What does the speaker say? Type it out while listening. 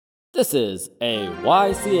This is a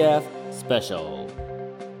YCF special.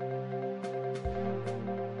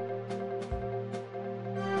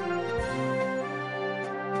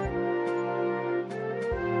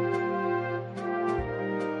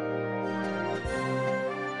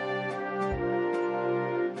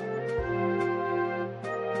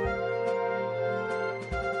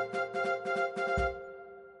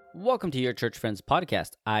 Welcome to Your Church Friends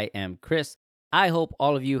podcast. I am Chris. I hope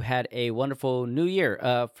all of you had a wonderful new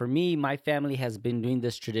year. For me, my family has been doing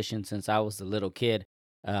this tradition since I was a little kid.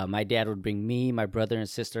 My dad would bring me, my brother and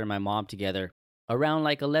sister, and my mom together around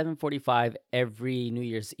like 11:45 every New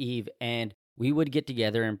Year's Eve, and we would get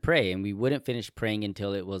together and pray, and we wouldn't finish praying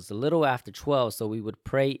until it was a little after 12, so we would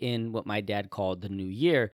pray in what my dad called the new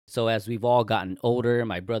year. So as we've all gotten older,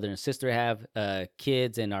 my brother and sister have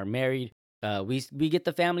kids and are married, we get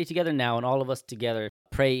the family together now, and all of us together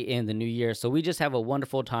pray in the new year. So we just have a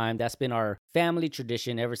wonderful time. That's been our family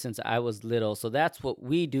tradition ever since I was little. So that's what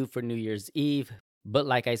we do for New Year's Eve. But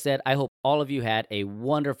like I said, I hope all of you had a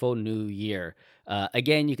wonderful new year.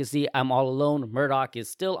 Again, you can see I'm all alone. Murdoch is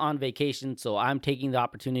still on vacation, so I'm taking the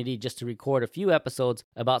opportunity just to record a few episodes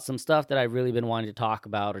about some stuff that I've really been wanting to talk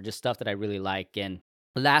about, or just stuff that I really like. And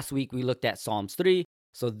last week we looked at Psalms 3.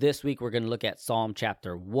 So this week we're going to look at Psalm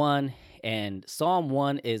chapter 1, and Psalm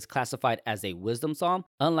 1 is classified as a wisdom psalm.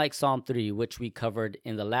 Unlike Psalm 3, which we covered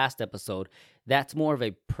in the last episode, that's more of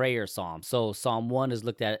a prayer psalm. So Psalm 1 is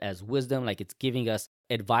looked at as wisdom, like it's giving us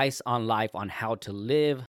advice on life, on how to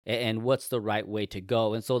live and what's the right way to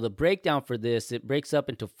go. And so the breakdown for this, it breaks up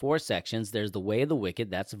into 4 sections. There's the way of the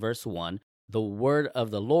wicked, that's verse 1. The word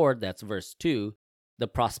of the Lord, that's verse 2. The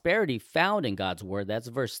prosperity found in God's word, that's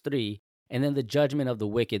verse 3. And then the judgment of the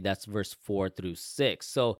wicked, that's verse 4 through 6.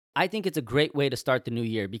 So I think it's a great way to start the new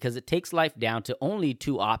year because it takes life down to only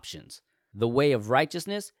 2 options: the way of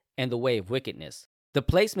righteousness and the way of wickedness. The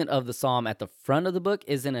placement of the psalm at the front of the book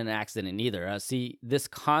isn't an accident either. See, this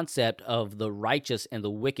concept of the righteous and the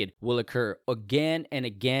wicked will occur again and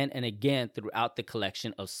again and again throughout the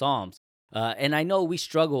collection of psalms. And I know we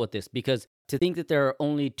struggle with this because to think that there are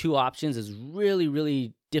only 2 options is really,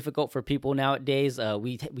 really difficult for people nowadays.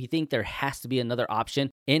 We think there has to be another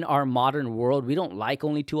option. In our modern world, we don't like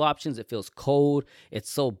only 2 options. It feels cold. It's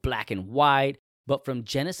so black and white. But from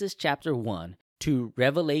Genesis chapter 1 to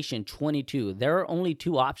Revelation 22, there are only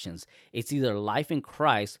 2 options. It's either life in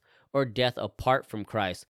Christ or death apart from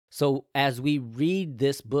Christ. So as we read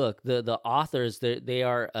this book, the authors, they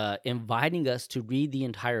are inviting us to read the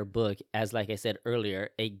entire book as, like I said earlier,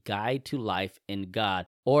 a guide to life in God,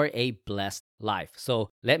 or a blessed life. So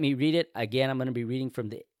let me read it. Again, I'm going to be reading from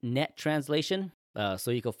the Net translation,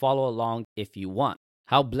 so you can follow along if you want.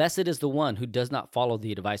 How blessed is the one who does not follow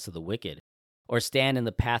the advice of the wicked, or stand in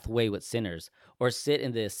the pathway with sinners, or sit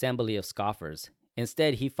in the assembly of scoffers.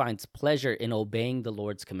 Instead, he finds pleasure in obeying the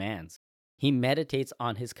Lord's commands. He meditates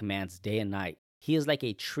on his commands day and night. He is like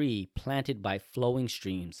a tree planted by flowing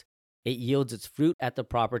streams. It yields its fruit at the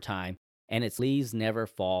proper time, and its leaves never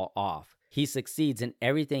fall off. He succeeds in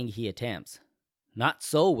everything he attempts. Not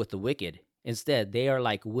so with the wicked. Instead, they are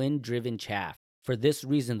like wind-driven chaff. For this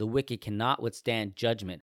reason, the wicked cannot withstand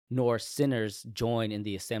judgment, nor sinners join in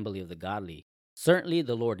the assembly of the godly. Certainly,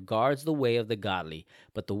 the Lord guards the way of the godly,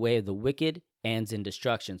 but the way of the wicked ends in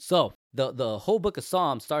destruction. So, the whole book of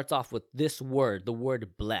Psalms starts off with this word, the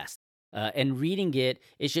word blessed. And reading it,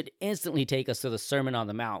 it should instantly take us to the Sermon on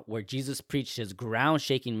the Mount, where Jesus preached his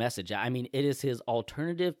ground-shaking message. I mean, it is his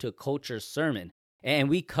alternative to culture sermon. And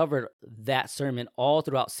we covered that sermon all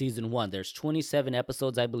throughout season 1. There's 27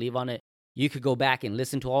 episodes, I believe, on it. You could go back and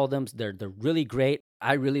listen to all of them. They're really great.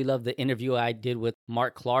 I really love the interview I did with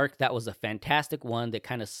Mark Clark. That was a fantastic one that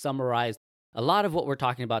kind of summarized a lot of what we're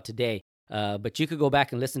talking about today. But you could go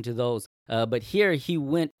back and listen to those. But here he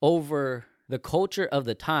went over the culture of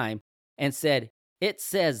the time and said, it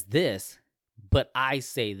says this, but I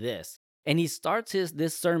say this. And he starts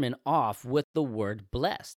this sermon off with the word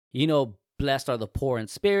blessed. You know, blessed are the poor in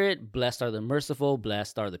spirit, blessed are the merciful,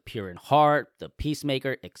 blessed are the pure in heart, the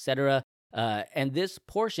peacemaker, etc. And this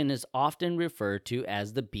portion is often referred to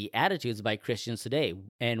as the Beatitudes by Christians today.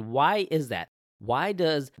 And why is that? Why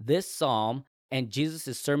does this psalm and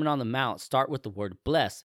Jesus' Sermon on the Mount start with the word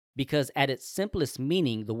blessed? Because at its simplest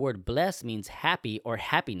meaning, the word blessed means happy or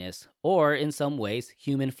happiness, or in some ways,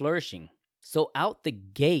 human flourishing. So out the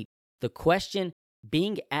gate, the question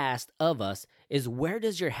being asked of us is, where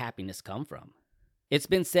does your happiness come from? It's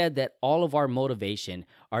been said that all of our motivation,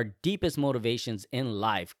 our deepest motivations in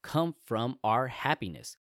life, come from our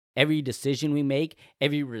happiness. Every decision we make,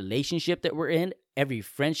 every relationship that we're in, every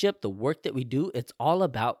friendship, the work that we do, it's all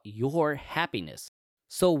about your happiness.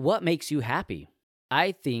 So what makes you happy?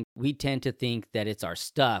 I think we tend to think that it's our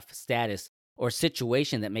stuff, status, or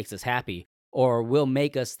situation that makes us happy, or will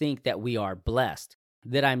make us think that we are blessed,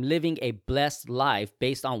 that I'm living a blessed life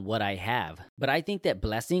based on what I have. But I think that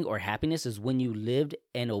blessing or happiness is when you lived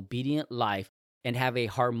an obedient life and have a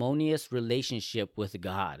harmonious relationship with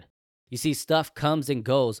God. You see, stuff comes and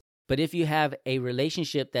goes, but if you have a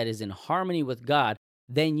relationship that is in harmony with God,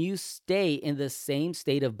 then you stay in the same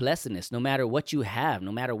state of blessedness, no matter what you have,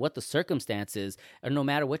 no matter what the circumstances, or no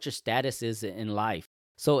matter what your status is in life.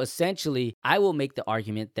 So essentially, I will make the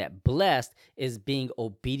argument that blessed is being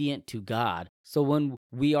obedient to God. So when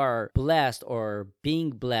we are blessed or being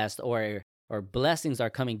blessed or blessings are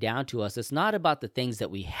coming down to us, it's not about the things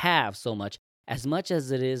that we have so much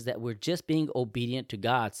as it is that we're just being obedient to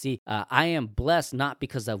God. See, I am blessed not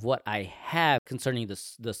because of what I have concerning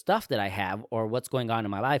the stuff that I have or what's going on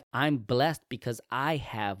in my life. I'm blessed because I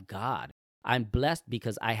have God. I'm blessed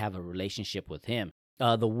because I have a relationship with Him.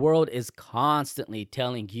 The world is constantly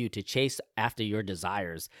telling you to chase after your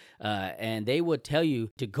desires, and they would tell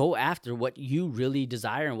you to go after what you really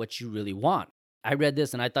desire and what you really want. I read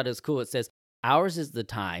this and I thought it was cool. It says, "Ours is the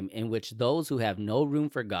time in which those who have no room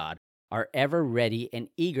for God are ever ready and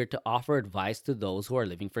eager to offer advice to those who are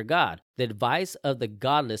living for God. The advice of the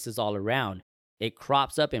godless is all around. It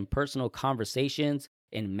crops up in personal conversations,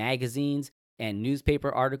 in magazines, and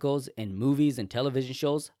newspaper articles, in movies and television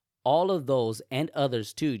shows. All of those and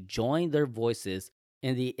others too join their voices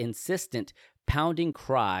in the insistent, pounding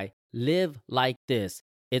cry, 'Live like this.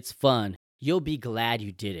 It's fun. You'll be glad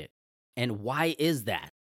you did it.' And why is that?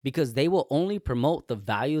 Because they will only promote the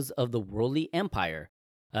values of the worldly empire.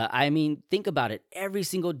 Think about it. Every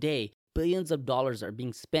single day, billions of dollars are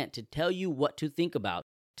being spent to tell you what to think about,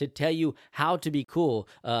 to tell you how to be cool,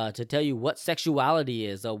 to tell you what sexuality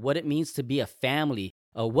is, what it means to be a family,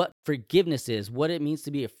 what forgiveness is, what it means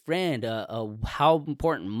to be a friend, how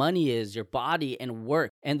important money is, your body and work.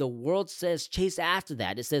 And the world says chase after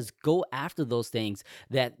that. It says go after those things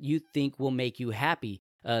that you think will make you happy.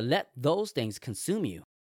 Let those things consume you.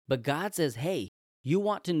 But God says, hey, you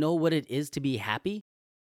want to know what it is to be happy?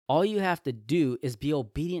 All you have to do is be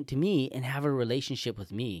obedient to me and have a relationship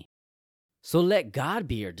with me. So let God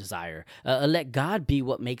be your desire. Let God be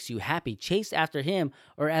what makes you happy. Chase after Him,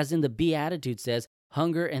 or as in the Beatitude says,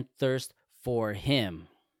 hunger and thirst for Him.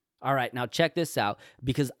 All right, now check this out,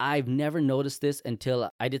 because I've never noticed this until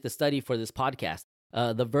I did the study for this podcast.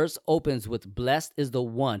 The verse opens with blessed is the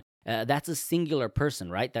one. That's a singular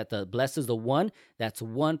person, right? That the blessed is the one. That's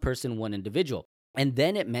one person, one individual. And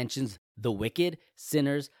then it mentions the wicked,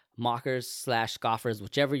 sinners, mockers / scoffers,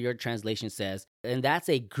 whichever your translation says. And that's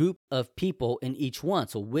a group of people in each one.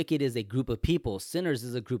 So wicked is a group of people. Sinners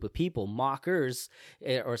is a group of people. Mockers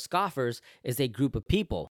or scoffers is a group of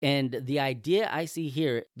people. And the idea I see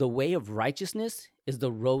here, the way of righteousness is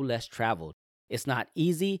the road less traveled. It's not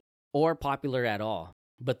easy or popular at all.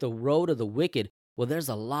 But the road of the wicked, well, there's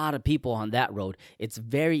a lot of people on that road. It's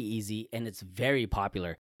very easy and it's very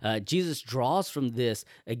popular. Jesus draws from this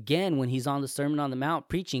again when he's on the Sermon on the Mount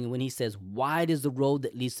preaching, when he says, wide is the road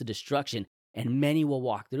that leads to destruction, and many will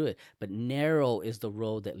walk through it. But narrow is the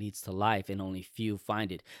road that leads to life, and only few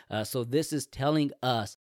find it. So this is telling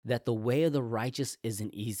us that the way of the righteous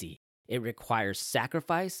isn't easy. It requires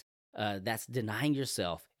sacrifice. That's denying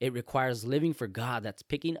yourself. It requires living for God. That's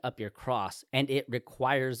picking up your cross. And it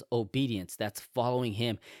requires obedience. That's following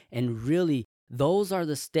Him. And really, those are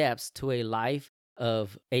the steps to a life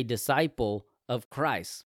of a disciple of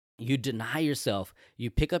Christ. You deny yourself,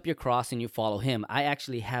 you pick up your cross, and you follow Him. I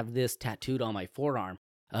actually have this tattooed on my forearm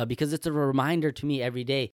because it's a reminder to me every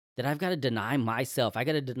day that I've got to deny myself. I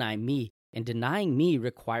got to deny me. And denying me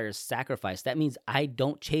requires sacrifice. That means I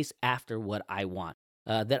don't chase after what I want.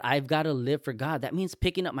 That I've got to live for God. That means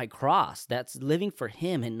picking up my cross. That's living for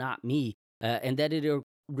Him and not me. And that it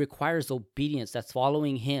requires obedience. That's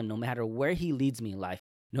following Him no matter where He leads me in life.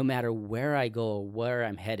 No matter where I go or where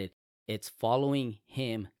I'm headed, it's following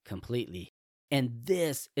Him completely. And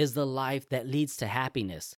this is the life that leads to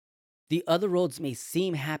happiness. The other roads may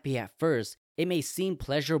seem happy at first, it may seem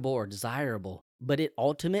pleasurable or desirable, but it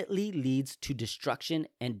ultimately leads to destruction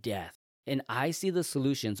and death. And I see the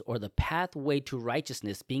solutions or the pathway to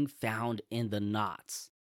righteousness being found in the knots.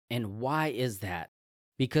 And why is that?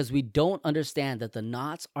 Because we don't understand that the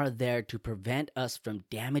knots are there to prevent us from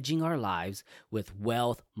damaging our lives with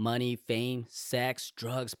wealth, money, fame, sex,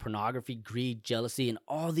 drugs, pornography, greed, jealousy, and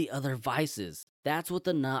all the other vices. That's what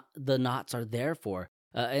the knots are there for.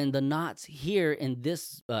 And the knots here in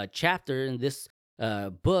this chapter, in this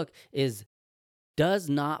book, is does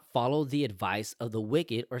not follow the advice of the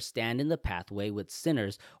wicked or stand in the pathway with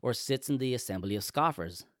sinners or sits in the assembly of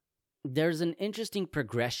scoffers. there's an interesting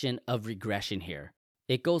progression of regression here.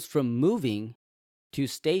 It goes from moving to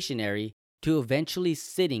stationary to eventually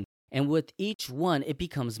sitting, and with each one, it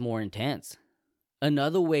becomes more intense.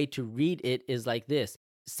 Another way to read it is like this: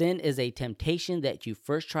 sin is a temptation that you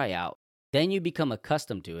first try out, then you become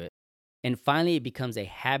accustomed to it, and finally it becomes a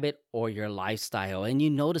habit or your lifestyle. And you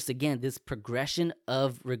notice again this progression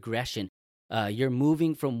of regression. You're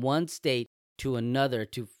moving from one state to another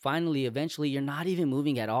to finally, eventually, you're not even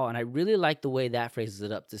moving at all. And I really like the way that phrases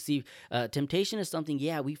it up to see temptation is something,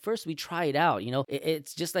 yeah, we try it out.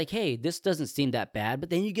 It's just like, hey, this doesn't seem that bad,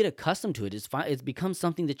 but then you get accustomed to it. It's fine. It becomes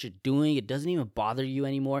something that you're doing. It doesn't even bother you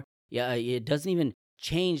anymore. Yeah, it doesn't even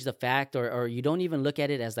change the fact, or you don't even look at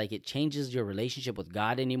it as like it changes your relationship with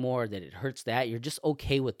God anymore, that it hurts that. You're just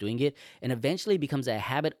okay with doing it, and eventually it becomes a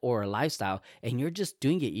habit or a lifestyle, and you're just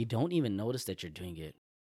doing it. You don't even notice that you're doing it.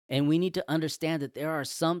 And we need to understand that there are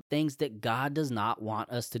some things that God does not want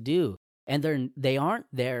us to do. And they aren't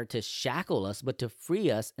there to shackle us, but to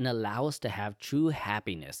free us and allow us to have true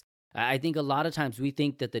happiness. I think a lot of times we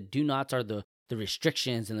think that the do nots are the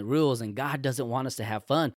restrictions and the rules, and God doesn't want us to have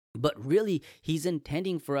fun. But really, He's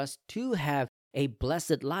intending for us to have a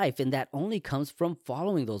blessed life, and that only comes from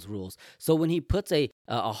following those rules. So when He puts a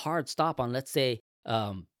hard stop on, let's say,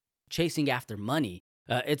 chasing after money,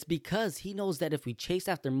 it's because He knows that if we chase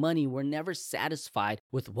after money, we're never satisfied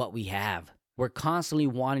with what we have. We're constantly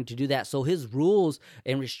wanting to do that. So His rules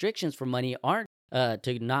and restrictions for money aren't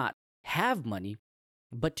to not have money,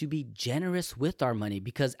 but to be generous with our money,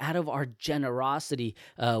 because out of our generosity,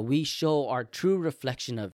 we show our true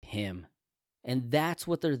reflection of Him. And that's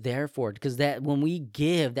what they're there for, because that when we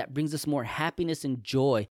give, that brings us more happiness and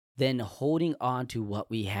joy than holding on to what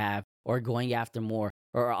we have or going after more,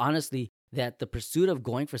 or honestly, that the pursuit of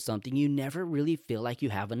going for something, you never really feel like you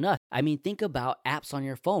have enough. I mean, think about apps on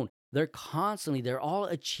your phone. They're all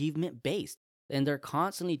achievement based. And they're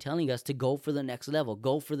constantly telling us to go for the next level,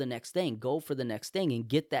 go for the next thing, go for the next thing, and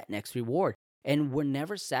get that next reward. And we're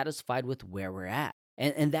never satisfied with where we're at.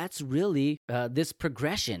 And that's really this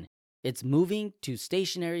progression. It's moving to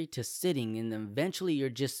stationary to sitting, and then eventually you're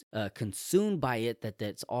just consumed by it,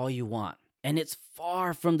 that's all you want. And it's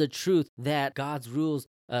far from the truth that God's rules,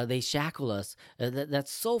 they shackle us. That's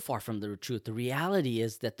so far from the truth. The reality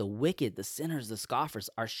is that the wicked, the sinners, the scoffers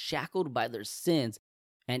are shackled by their sins,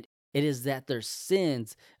 and it is that their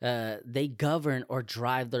sins, they govern or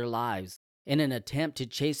drive their lives. In an attempt to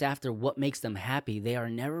chase after what makes them happy, they are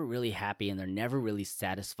never really happy and they're never really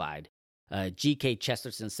satisfied. G.K.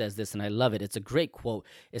 Chesterton says this, and I love it. It's a great quote.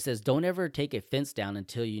 It says, "Don't ever take a fence down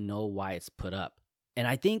until you know why it's put up." And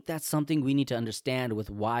I think that's something we need to understand with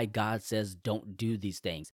why God says don't do these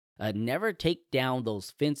things. Never take down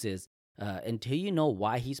those fences until you know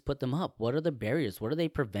why He's put them up. What are the barriers? What are they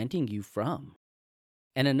preventing you from?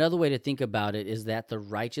 And another way to think about it is that the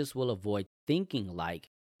righteous will avoid thinking like,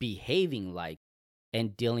 behaving like,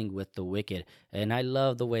 and dealing with the wicked. And I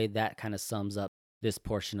love the way that kind of sums up this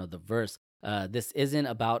portion of the verse. This isn't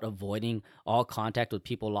about avoiding all contact with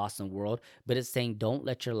people lost in the world, but it's saying don't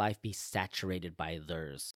let your life be saturated by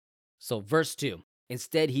theirs. So verse 2,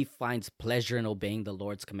 instead he finds pleasure in obeying the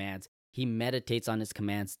Lord's commands. He meditates on His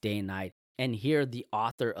commands day and night. And here the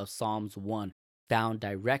author of Psalms 1 found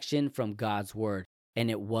direction from God's word, and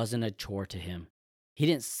it wasn't a chore to him. He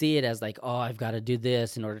didn't see it as like, oh, I've got to do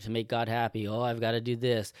this in order to make God happy. Oh, I've got to do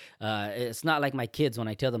this. It's not like my kids when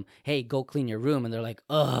I tell them, hey, go clean your room. And they're like,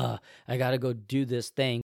 I got to go do this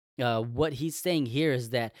thing. What he's saying here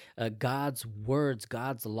is that God's words,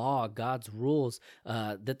 God's law, God's rules,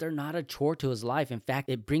 that they're not a chore to his life. In fact,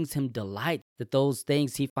 it brings him delight, that those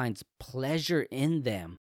things he finds pleasure in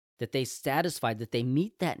them, that they satisfy, that they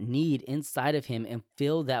meet that need inside of him and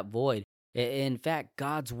fill that void. In fact,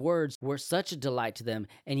 God's words were such a delight to them,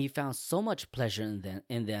 and he found so much pleasure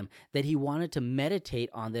in them that he wanted to meditate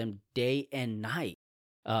on them day and night.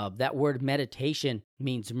 That word meditation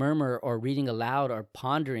means murmur or reading aloud or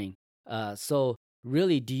pondering. So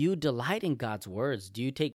really, do you delight in God's words? Do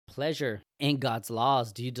you take pleasure in God's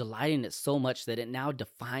laws? Do you delight in it so much that it now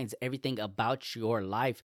defines everything about your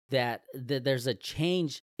life, that there's a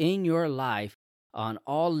change in your life on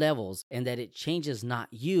all levels, and that it changes not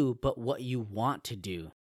you, but what you want to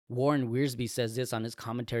do? Warren Wiersbe says this on his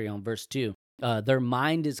commentary on verse 2. Their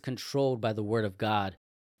mind is controlled by the word of God.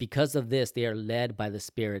 Because of this, they are led by the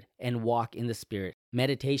Spirit and walk in the Spirit.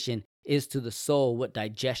 Meditation is to the soul what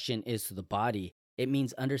digestion is to the body. It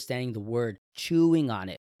means understanding the word, chewing on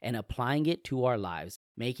it, and applying it to our lives,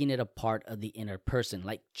 making it a part of the inner person,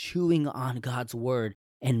 like chewing on God's word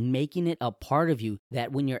and making it a part of you,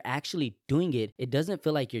 that when you're actually doing it, it doesn't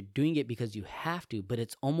feel like you're doing it because you have to, but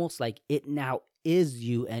it's almost like it now is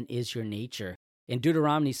you and is your nature. In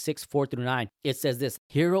Deuteronomy 6:4-9, it says this,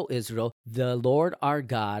 "Hear, O Israel, the Lord our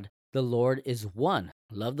God, the Lord is one.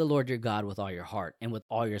 Love the Lord your God with all your heart and with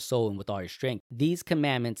all your soul and with all your strength. These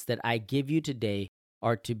commandments that I give you today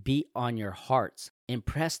are to be on your hearts.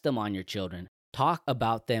 Impress them on your children. Talk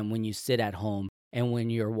about them when you sit at home and when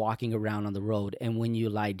you're walking around on the road and when you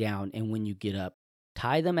lie down and when you get up.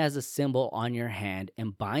 Tie them as a symbol on your hand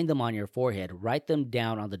and bind them on your forehead. Write them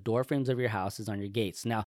down on the doorframes of your houses, on your gates."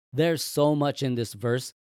 Now, there's so much in this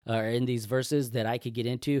verse, or in these verses, that I could get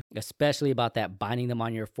into, especially about that binding them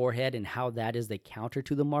on your forehead and how that is the counter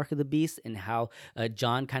to the mark of the beast, and how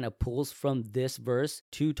John kind of pulls from this verse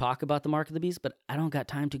to talk about the mark of the beast. But I don't got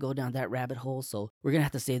time to go down that rabbit hole, so we're going to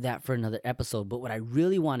have to save that for another episode. But what I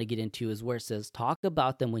really want to get into is where it says, talk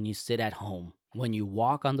about them when you sit at home, when you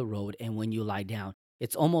walk on the road, and when you lie down.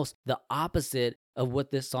 It's almost the opposite of what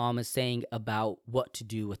this psalm is saying about what to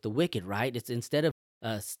do with the wicked, right? It's instead of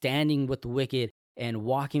standing with the wicked and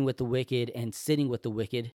walking with the wicked and sitting with the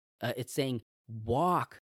wicked, it's saying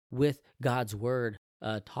walk with God's word.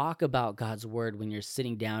 Talk about God's word when you're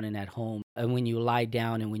sitting down and at home, and when you lie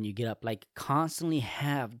down and when you get up. Like, constantly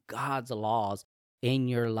have God's laws in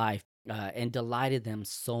your life and delighted them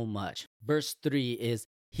so much. Verse 3 is,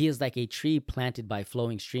 "He is like a tree planted by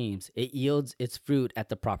flowing streams. It yields its fruit at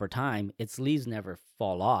the proper time. Its leaves never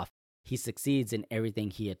fall off. He succeeds in everything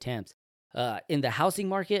he attempts." In the housing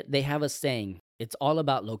market, they have a saying. It's all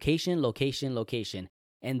about location, location, location.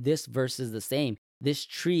 And this verse is the same. This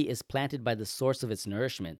tree is planted by the source of its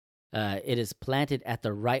nourishment. It is planted at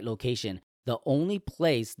the right location, the only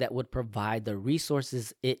place that would provide the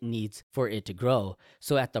resources it needs for it to grow.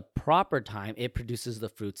 So at the proper time, it produces the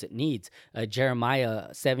fruits it needs.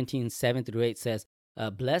 Jeremiah 17:7-8 says,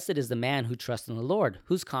 "Blessed is the man who trusts in the Lord,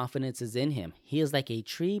 whose confidence is in him. He is like a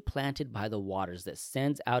tree planted by the waters that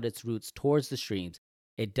sends out its roots towards the streams.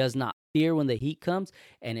 It does not fear when the heat comes,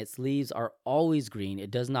 and its leaves are always green.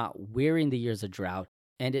 It does not weary in the years of drought,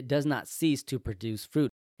 and it does not cease to produce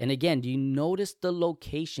fruit." And again, do you notice the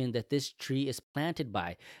location that this tree is planted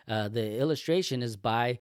by? The illustration is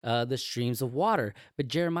by the streams of water. But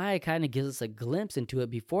Jeremiah kind of gives us a glimpse into it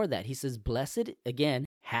before that. He says, blessed, again,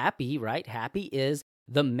 happy, right? Happy is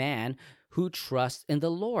the man who trusts in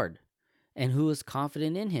the Lord and who is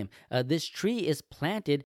confident in him. This tree is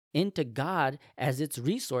planted into God as its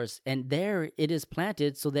resource, and there it is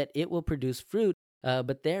planted so that it will produce fruit.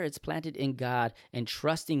 But there it's planted in God and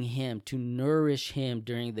trusting him to nourish him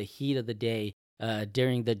during the heat of the day,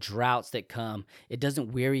 during the droughts that come. It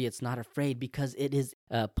doesn't weary, it's not afraid, because it is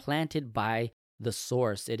planted by the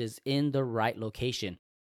source. It is in the right location.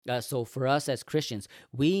 So for us as Christians,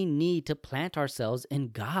 we need to plant ourselves in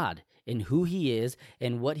God, in who he is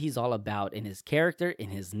and what he's all about, in his character, in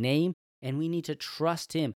his name, and we need to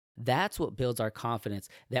trust him. That's what builds our confidence,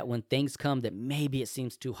 that when things come that maybe it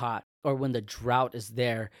seems too hot, or when the drought is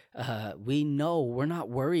there, we know we're not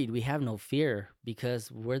worried. We have no fear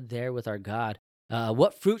because we're there with our God.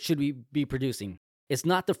 What fruit should we be producing? It's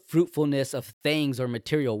not the fruitfulness of things or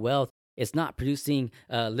material wealth. It's not producing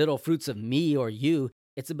little fruits of me or you.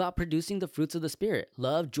 It's about producing the fruits of the Spirit: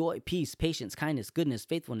 love, joy, peace, patience, kindness, goodness,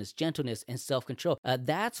 faithfulness, gentleness, and self-control.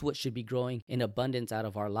 That's what should be growing in abundance out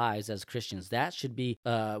of our lives as Christians. That should be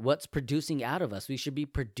what's producing out of us. We should be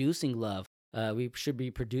producing love. We should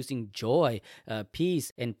be producing joy,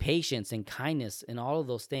 peace, and patience, and kindness, and all of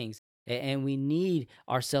those things. And we need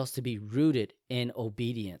ourselves to be rooted in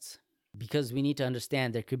obedience, because we need to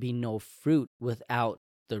understand there could be no fruit without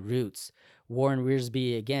the roots. Warren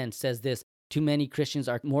Wiersbe again says this: too many Christians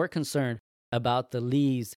are more concerned about the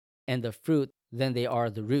leaves and the fruit than they are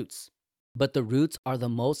the roots. But the roots are the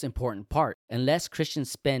most important part. Unless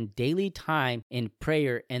Christians spend daily time in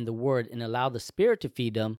prayer and the word and allow the Spirit to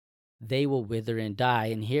feed them, they will wither and die.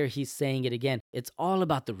 And here he's saying it again. It's all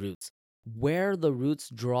about the roots. Where the roots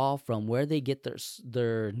draw from, where they get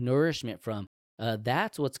their nourishment from,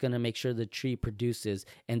 that's what's going to make sure the tree produces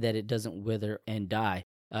and that it doesn't wither and die.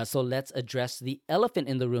 So let's address the elephant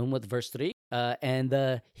in the room with verse 3.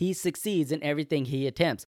 He succeeds in everything he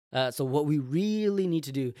attempts. So what we really need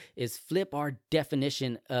to do is flip our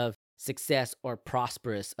definition of success or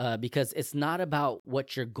prosperous, because it's not about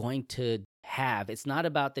what you're going to have. It's not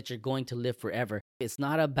about that you're going to live forever. It's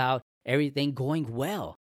not about everything going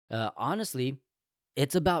well. Honestly,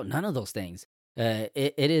 it's about none of those things.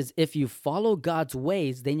 It is, if you follow God's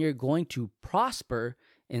ways, then you're going to prosper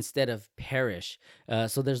instead of perish.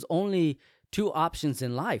 So there's only two options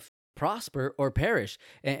in life: prosper or perish.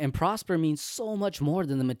 And prosper means so much more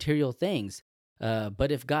than the material things.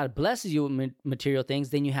 But if God blesses you with material things,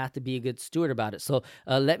 then you have to be a good steward about it. So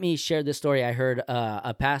let me share this story. I heard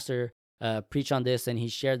a pastor preach on this, and he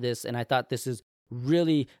shared this, and I thought this is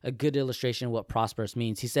really a good illustration of what prosperous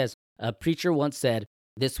means. He says, a preacher once said,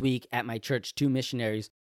 this week at my church, two missionaries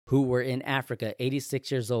who were in Africa,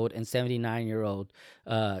 86 years old and 79-year-old,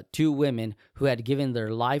 two women who had given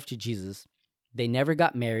their life to Jesus. They never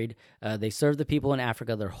got married. They served the people in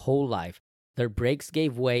Africa their whole life. Their brakes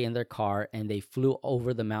gave way in their car, and they flew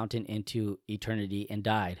over the mountain into eternity and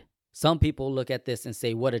died. Some people look at this and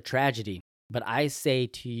say, what a tragedy. But I say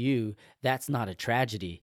to you, that's not a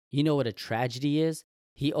tragedy. You know what a tragedy is?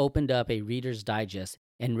 He opened up a Reader's Digest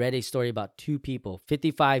and read a story about two people,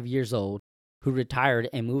 55 years old, who retired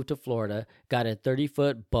and moved to Florida, got a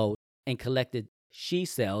 30-foot boat, and collected she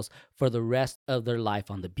shells for the rest of their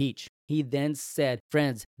life on the beach. He then said,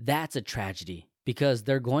 friends, that's a tragedy, because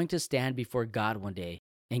they're going to stand before God one day,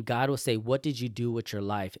 and God will say, what did you do with your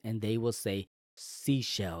life? And they will say,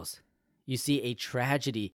 seashells. You see, a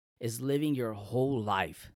tragedy is living your whole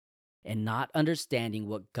life and not understanding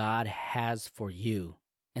what God has for you.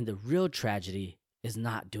 And the real tragedy is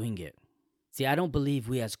not doing it. See, I don't believe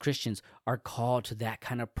we as Christians are called to that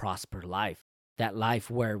kind of prosper life, that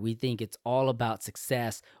life where we think it's all about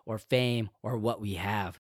success or fame or what we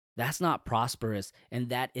have. That's not prosperous, and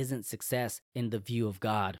that isn't success in the view of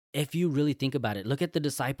God. If you really think about it, look at the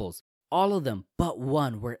disciples. All of them but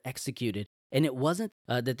one were executed, and it wasn't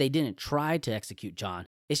that they didn't try to execute John.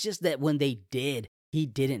 It's just that when they did, he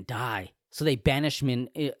didn't die. So they banished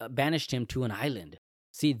him to an island.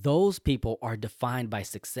 See, those people are defined by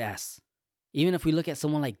success. Even if we look at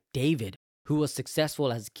someone like David, who was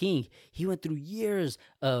successful as king, he went through years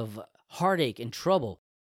of heartache and trouble.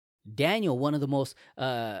 Daniel, one of the most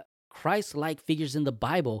Christ-like figures in the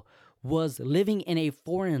Bible, was living in a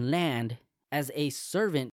foreign land as a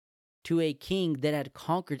servant to a king that had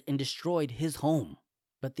conquered and destroyed his home.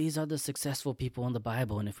 But these are the successful people in the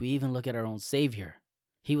Bible. And if we even look at our own Savior,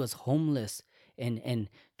 he was homeless and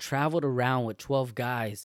traveled around with 12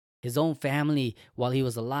 guys. His own family, while he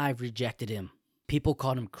was alive, rejected him. People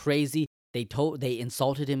called him crazy. They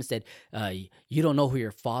insulted him and said, you don't know who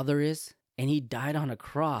your father is? And he died on a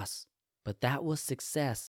cross. But that was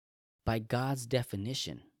success by God's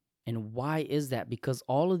definition. And why is that? Because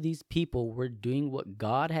all of these people were doing what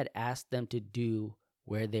God had asked them to do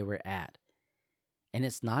where they were at. And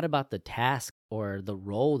it's not about the task or the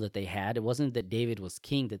role that they had. It wasn't that David was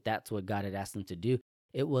king, that's what God had asked them to do.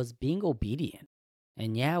 It was being obedient.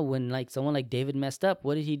 And yeah, when someone like David messed up,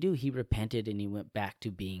 what did he do? He repented and he went back to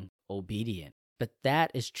being obedient. But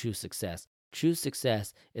that is true success. True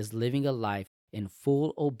success is living a life in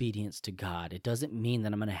full obedience to God. It doesn't mean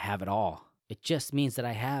that I'm going to have it all. It just means that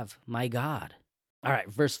I have my God. All right,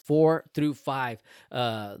 verse 4-5,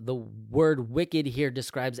 the word wicked here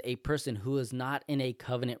describes a person who is not in a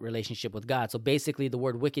covenant relationship with God. So basically, the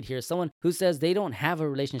word wicked here is someone who says they don't have a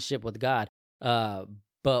relationship with God,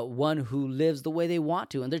 but one who lives the way they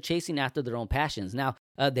want to, and they're chasing after their own passions. Now,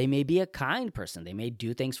 they may be a kind person. They may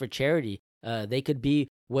do things for charity. They could be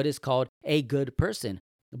what is called a good person.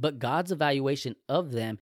 But God's evaluation of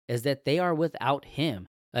them is that they are without him.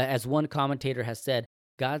 As one commentator has said,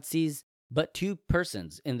 God sees but two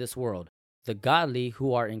persons in this world, the godly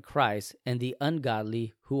who are in Christ and the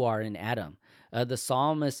ungodly who are in Adam. The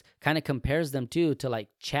psalmist kind of compares them to like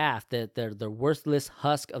chaff, that they're the worthless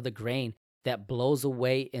husk of the grain that blows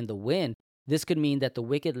away in the wind. This could mean that the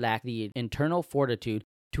wicked lack the internal fortitude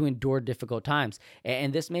to endure difficult times.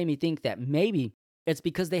 And this made me think that maybe it's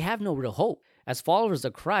because they have no real hope. As followers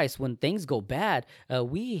of Christ, when things go bad,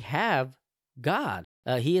 we have God.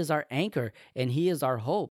 He is our anchor and he is our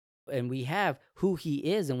hope. And we have who he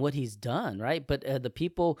is and what he's done, right? But the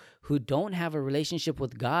people who don't have a relationship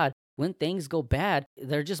with God, when things go bad,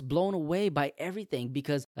 they're just blown away by everything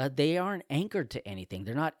because they aren't anchored to anything.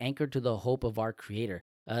 They're not anchored to the hope of our Creator.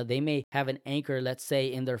 They may have an anchor, let's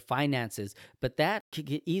say, in their finances, but that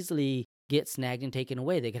could easily get snagged and taken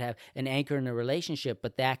away. They could have an anchor in a relationship,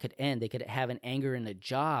 but that could end. They could have an anchor in a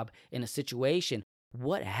job, in a situation,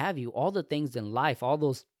 what have you. All the things in life, all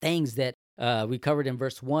those things that we covered in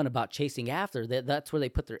verse 1 about chasing after, that's where they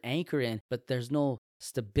put their anchor in, but there's no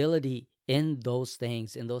stability in those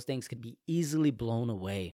things, and those things could be easily blown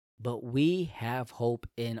away. But we have hope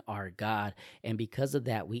in our God, and because of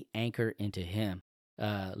that, we anchor into him.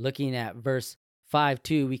 Looking at verse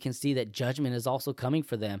 5-2, we can see that judgment is also coming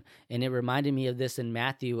for them. And it reminded me of this in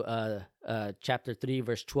Matthew chapter 3,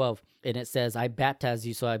 verse 12. And it says, I baptize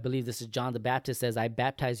you. So I believe this is John the Baptist says, I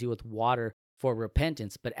baptize you with water for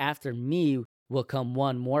repentance. But after me will come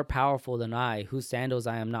one more powerful than I, whose sandals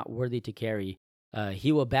I am not worthy to carry.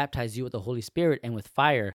 He will baptize you with the Holy Spirit and with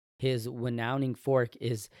fire. His winnowing fork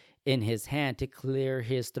is in his hand to clear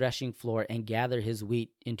his threshing floor and gather his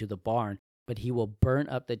wheat into the barn, but he will burn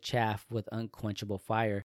up the chaff with unquenchable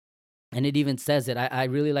fire. And it even says it. I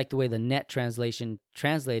really like the way the Net translation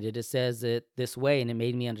translated. It says it this way, and it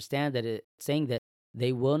made me understand that it's saying that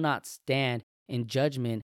they will not stand in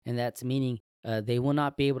judgment, and that's meaning they will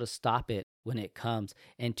not be able to stop it when it comes.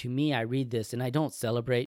 And to me, I read this and I don't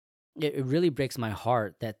celebrate. It really breaks my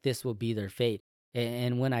heart that this will be their fate.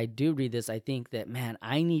 And when I do read this, I think that, man,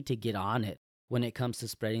 I need to get on it when it comes to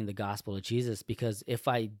spreading the gospel of Jesus, because if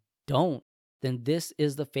I don't, then this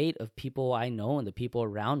is the fate of people I know and the people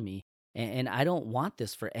around me. And I don't want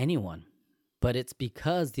this for anyone. But it's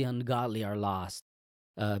because the ungodly are lost,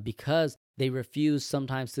 because they refuse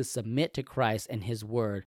sometimes to submit to Christ and his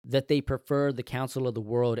word, that they prefer the counsel of the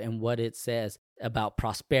world and what it says about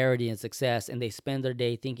prosperity and success, and they spend their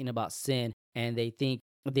day thinking about sin, and they think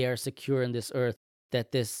they are secure in this earth,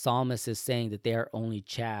 that this psalmist is saying that they are only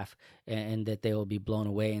chaff, and that they will be blown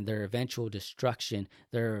away, and their eventual destruction,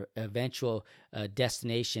 their eventual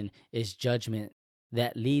destination is judgment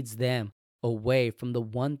that leads them away from the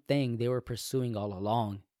one thing they were pursuing all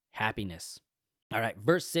along: happiness. All right,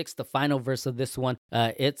 verse 6, the final verse of this one,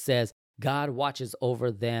 it says, God watches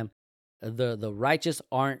over them. The righteous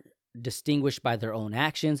aren't distinguished by their own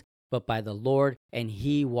actions, but by the Lord, and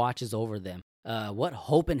he watches over them. What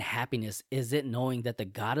hope and happiness is it knowing that the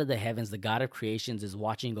God of the heavens, the God of creations, is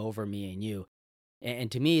watching over me and you?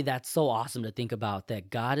 And to me, that's so awesome to think about, that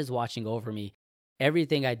God is watching over me.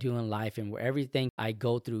 Everything I do in life and everything I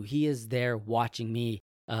go through, he is there watching me.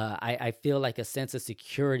 I feel like a sense of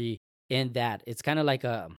security in that. It's kind of like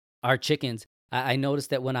our chickens. I notice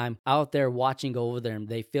that when I'm out there watching over them,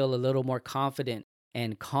 they feel a little more confident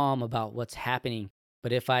and calm about what's happening.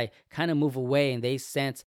 But if I kind of move away and they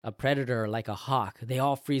sense a predator like a hawk, they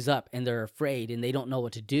all freeze up and they're afraid and they don't know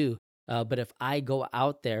what to do. But if I go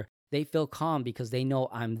out there, they feel calm because they know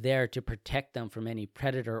I'm there to protect them from any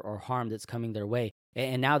predator or harm that's coming their way.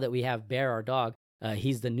 And now that we have Bear, our dog,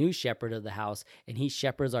 he's the new shepherd of the house, and he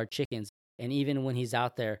shepherds our chickens. And even when he's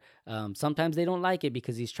out there, sometimes they don't like it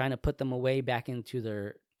because he's trying to put them away back into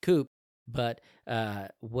their coop. But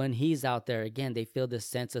when he's out there, again, they feel this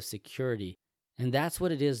sense of security. And that's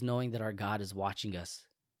what it is, knowing that our God is watching us,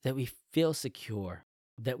 that we feel secure,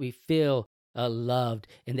 that we feel loved,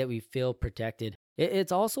 and that we feel protected.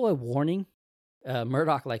 It's also a warning.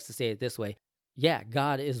 Murdoch likes to say it this way. Yeah,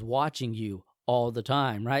 God is watching you all the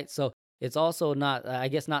time, right? So it's also not, I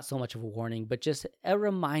guess, not so much of a warning, but just a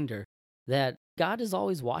reminder that God is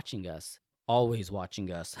always watching us, always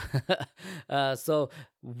watching us. So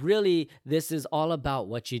really, this is all about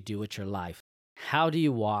what you do with your life. How do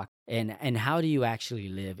you walk, and how do you actually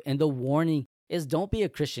live? And the warning is, don't be a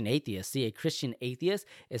Christian atheist. See, a Christian atheist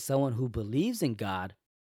is someone who believes in God,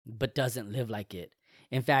 but doesn't live like it.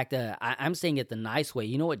 In fact, I'm saying it the nice way.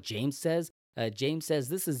 You know what James says? James says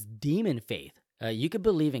this is demon faith. You could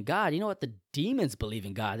believe in God. You know what? The demons believe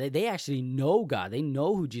in God. They actually know God. They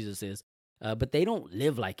know who Jesus is, but they don't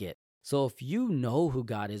live like it. So if you know who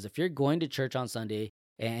God is, if you're going to church on Sunday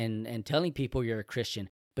and telling people you're a Christian,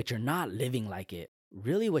 but you're not living like it,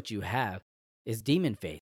 really what you have is demon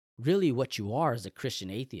faith. Really what you are is a Christian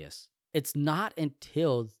atheist. It's not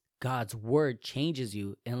until God's word changes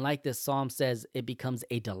you, and like this psalm says, it becomes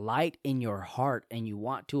a delight in your heart and you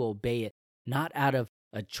want to obey it, not out of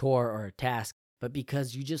a chore or a task, but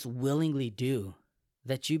because you just willingly do,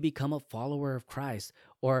 that you become a follower of Christ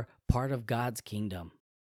or part of God's kingdom.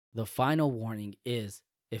 The final warning is,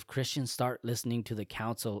 if Christians start listening to the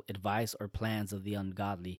counsel, advice, or plans of the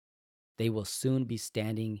ungodly, they will soon be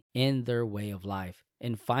standing in their way of life,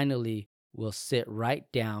 and finally will sit right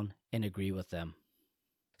down and agree with them.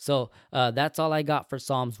 So that's all I got for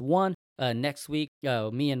Psalms 1. Next week,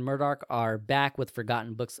 me and Murdoch are back with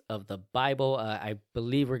Forgotten Books of the Bible. I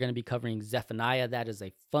believe we're going to be covering Zephaniah. That is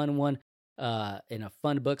a fun one and a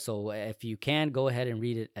fun book. So if you can, go ahead and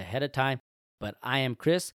read it ahead of time. But I am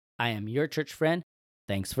Chris. I am your church friend.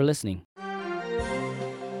 Thanks for listening.